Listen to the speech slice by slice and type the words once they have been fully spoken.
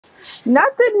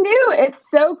Nothing new. It's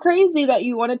so crazy that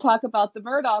you want to talk about the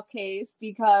Murdoch case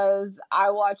because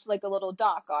I watched like a little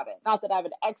doc on it. Not that I'm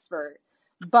an expert,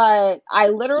 but I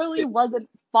literally wasn't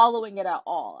following it at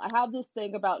all. I have this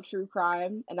thing about true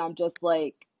crime and I'm just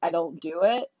like, I don't do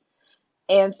it.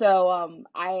 And so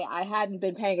I hadn't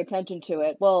been paying attention to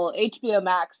it. Well, HBO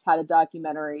Max had a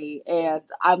documentary and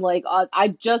I'm like I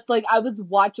just like I was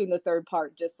watching the third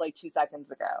part just like 2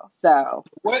 seconds ago. So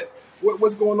What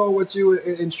what's going on with you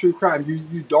in true crime?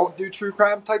 You don't do true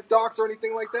crime type docs or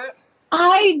anything like that?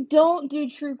 I don't do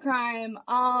true crime.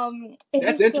 It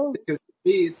That's is interesting so because to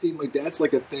me it seemed like that's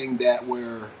like a thing that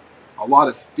where a lot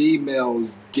of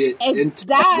females get into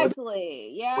that,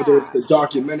 exactly, whether it's yeah. the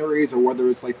documentaries or whether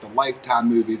it's like the Lifetime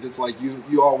movies. It's like you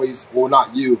always, well,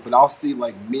 not you, but I'll see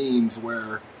like memes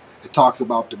where it talks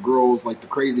about the girls, like the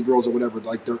crazy girls or whatever,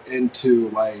 like they're into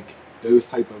like those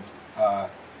type of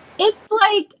It's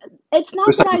like it's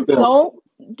not those that type of I films. don't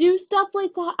do stuff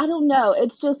like that. I don't know.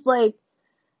 It's just like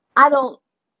I don't.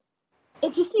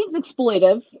 It just seems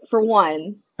exploitive for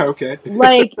one. Okay.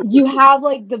 Like you have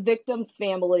like the victims'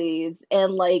 families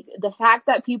and like the fact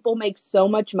that people make so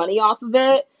much money off of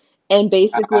it, and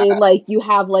basically like you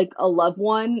have like a loved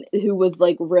one who was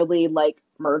like really like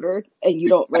murdered and you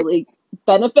don't really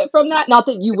benefit from that. Not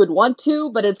that you would want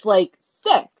to, but it's like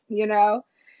sick, you know?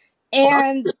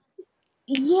 And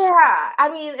yeah, I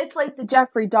mean it's like the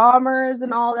Jeffrey Dahmers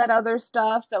and all that other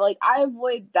stuff. So like I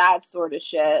avoid that sort of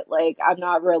shit. Like I'm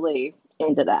not really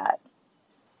into that.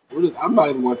 I'm not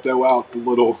even going to throw out the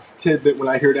little tidbit when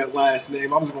I hear that last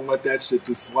name. I'm just going to let that shit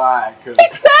just slide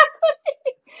because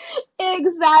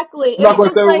Exactly. I'm not It's going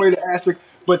to just throw like away the asterisk.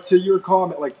 But to your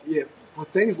comment, like, yeah, for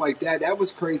things like that, that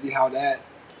was crazy how that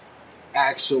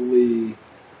actually,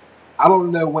 I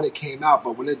don't know when it came out,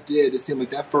 but when it did, it seemed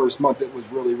like that first month it was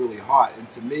really, really hot. And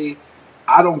to me,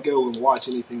 I don't go and watch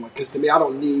anything like, because to me, I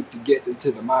don't need to get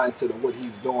into the mindset of what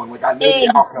he's doing. Like, I know the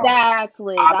outcome.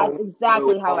 exactly. I That's don't know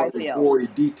exactly how all I the feel. gory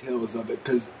details of it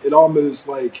because it almost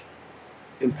like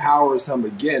empowers him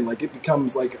again. Like it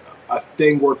becomes like a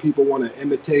thing where people want to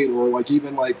imitate, or like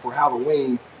even like for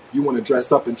Halloween, you want to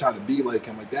dress up and try to be like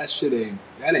him. Like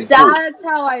that ain't cool. That's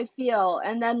how I feel.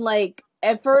 And then like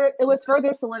it was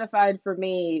further solidified for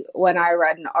me when I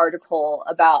read an article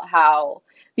about how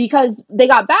because they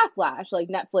got backlash like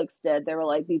Netflix did. They were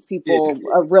like these Yeah, people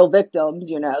are real victims,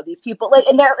 you know, these people like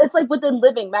and they're it's like within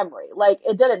living memory. Like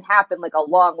it didn't happen like a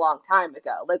long, long time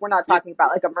ago. Like we're not yeah. talking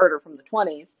about like a murder from the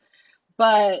 20s.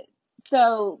 But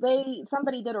so they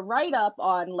somebody did a write up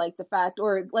on like the fact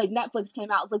or like Netflix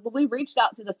came out. It's like, well, we reached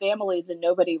out to the families and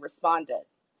nobody responded.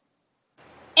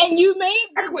 And you made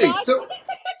the Exactly. doc So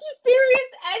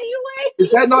serious anyway?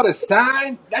 is that not a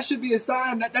sign? That should be a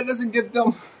sign that doesn't give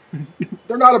them.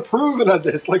 They're not approving of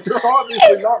this. Like they're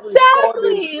obviously not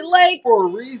responding Exactly. Like for a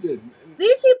reason.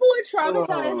 these people are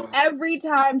traumatized Uh, every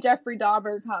time Jeffrey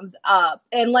Dahmer comes up.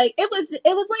 And like it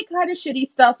was like kind of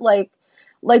shitty stuff like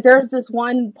there's this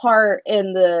one part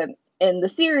in the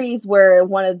series where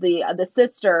one of the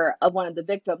sister of one of the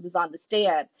victims is on the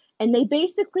stand and they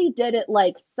basically did it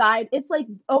like side it's like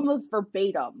almost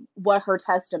verbatim what her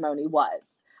testimony was.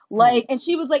 hmm. Like and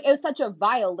she was like it was such a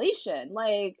violation.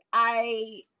 Like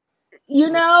I you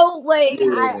know like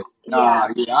I Yeah.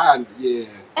 yeah Yeah.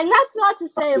 and that's not to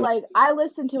say like I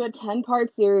listened to a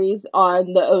 10-part series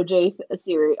on the OJ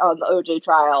series on the OJ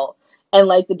trial and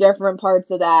like the different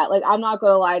parts of that. Like I'm not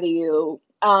gonna lie to you.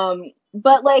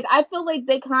 But like I feel like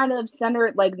they kind of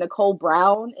centered like Nicole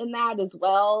Brown in that as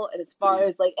well. And as far Yeah.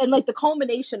 as like and like the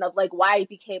culmination of like why it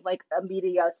became like a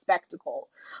media spectacle.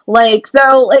 Like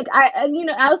so like I and you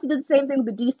know I also did the same thing with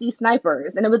the DC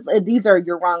snipers and it was these are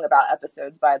you're wrong about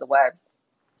episodes by the way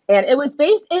and it was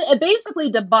it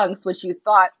basically debunks what you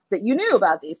thought that you knew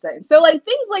about these things so like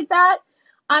things like that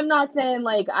I'm not saying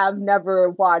like I've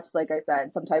never watched like I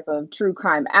said some type of true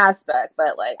crime aspect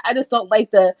but like I just don't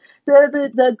like the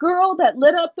girl that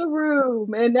lit up the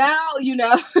room and now you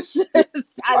know Yeah.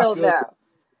 I I don't feel know.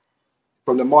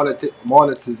 from the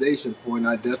monetization point,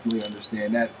 I definitely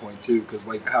understand that point too. Because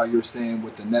like how you're saying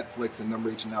with the Netflix and them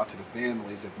reaching out to the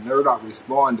families, if they're not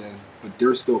responding, but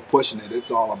they're still pushing it,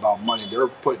 it's all about money. They're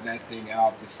putting that thing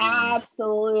out to see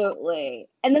Absolutely.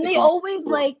 And then if they I'm. always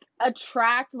like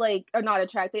attract like or not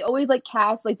attract, they always like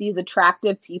cast like these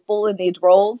attractive people in these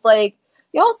roles. Like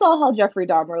y'all saw how Jeffrey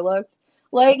Dahmer looked.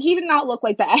 Like he did not look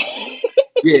like that.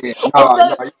 Yeah, And nah,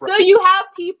 so nah, you're so right. you have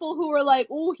people who are like,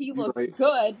 "Oh, he You're looks right.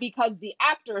 good because the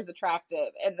actor is attractive."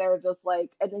 And they're just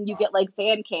like and then you get like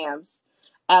fan cams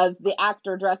as the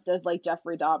actor dressed as like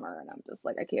Jeffrey Dahmer and I'm just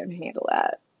like I can't handle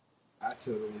that. I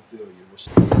totally feel you.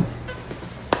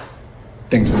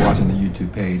 Thanks for watching the YouTube.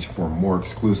 YouTube page for more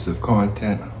exclusive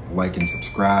content. Like and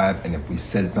subscribe. And if we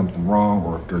said something wrong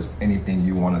or if there's anything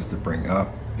you want us to bring up,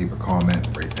 leave a comment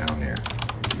right down there.